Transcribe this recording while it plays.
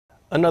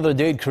Another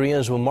date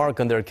Koreans will mark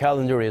on their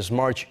calendar is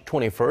March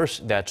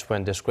 21st. That's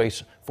when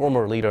disgraced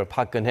former leader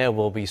Park Geun-hye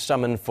will be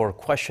summoned for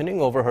questioning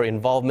over her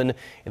involvement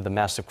in the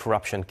massive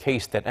corruption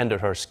case that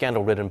ended her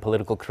scandal-ridden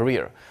political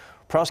career.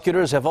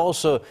 Prosecutors have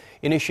also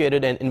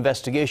initiated an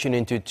investigation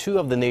into two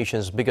of the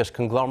nation's biggest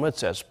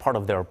conglomerates as part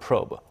of their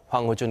probe.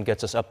 Hwang Hojun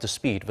gets us up to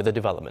speed with the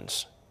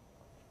developments.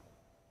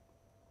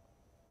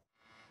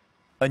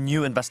 A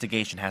new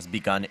investigation has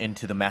begun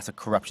into the massive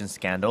corruption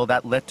scandal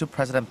that led to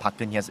President Park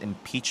Geun-hye's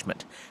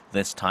impeachment,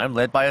 this time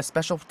led by a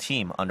special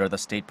team under the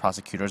state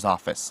prosecutor's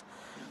office.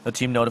 The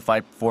team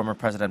notified former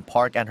President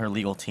Park and her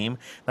legal team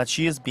that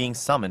she is being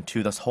summoned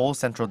to the Seoul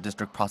Central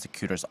District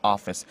Prosecutor's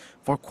office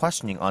for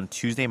questioning on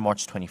Tuesday,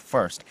 March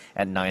 21st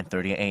at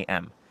 9:30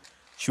 a.m.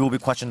 She will be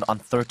questioned on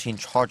 13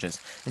 charges,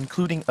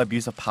 including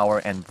abuse of power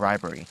and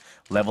bribery,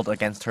 leveled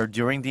against her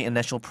during the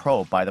initial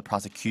probe by the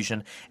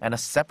prosecution and a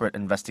separate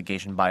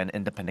investigation by an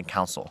independent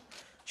counsel.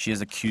 She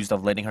is accused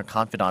of letting her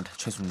confidant,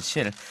 Choi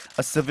Soon-sil,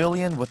 a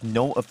civilian with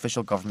no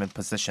official government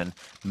position,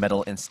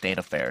 meddle in state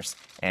affairs,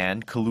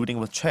 and colluding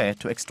with Choi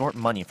to extort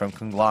money from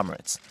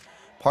conglomerates.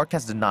 Park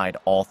has denied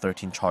all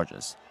 13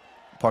 charges.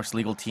 Park's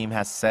legal team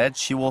has said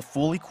she will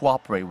fully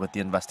cooperate with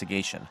the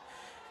investigation.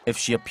 If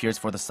she appears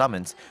for the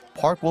summons,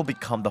 Park will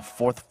become the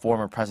fourth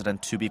former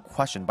president to be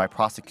questioned by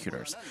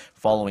prosecutors,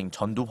 following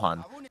Chun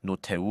Do-hwan, No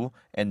Tae-woo,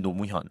 and No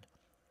Mu-hyun.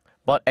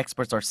 But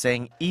experts are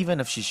saying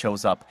even if she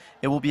shows up,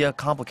 it will be a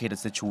complicated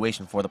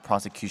situation for the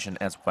prosecution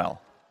as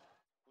well.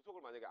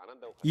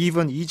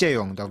 Even Lee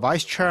Jae-yong, the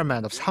vice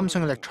chairman of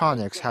Samsung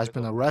Electronics, has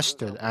been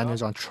arrested and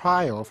is on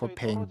trial for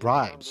paying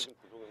bribes.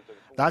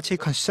 That's a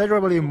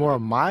considerably more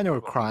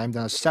minor crime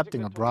than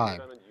accepting a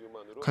bribe.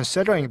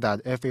 Considering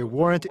that if a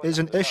warrant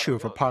isn't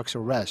issued for Park's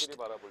arrest,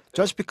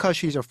 just because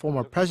she's a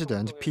former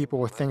president, people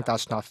will think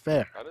that's not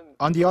fair.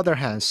 On the other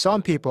hand,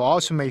 some people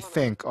also may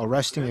think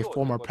arresting a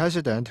former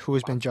president who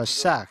has been just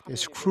sacked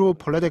is cruel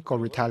political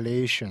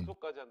retaliation.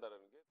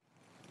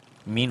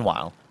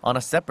 Meanwhile, on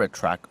a separate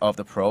track of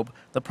the probe,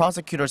 the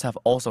prosecutors have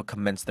also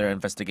commenced their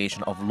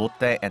investigation of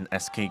Lotte and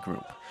SK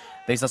Group.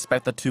 They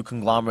suspect the two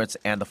conglomerates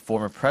and the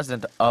former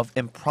president of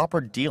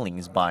improper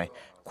dealings by,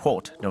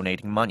 quote,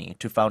 donating money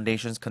to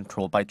foundations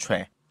controlled by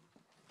Choi.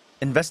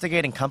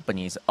 Investigating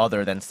companies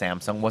other than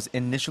Samsung was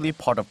initially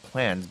part of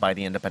plans by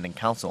the independent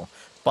counsel,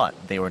 but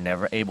they were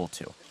never able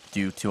to,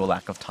 due to a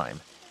lack of time.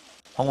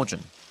 Hwang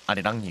Hojun,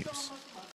 Arirang News.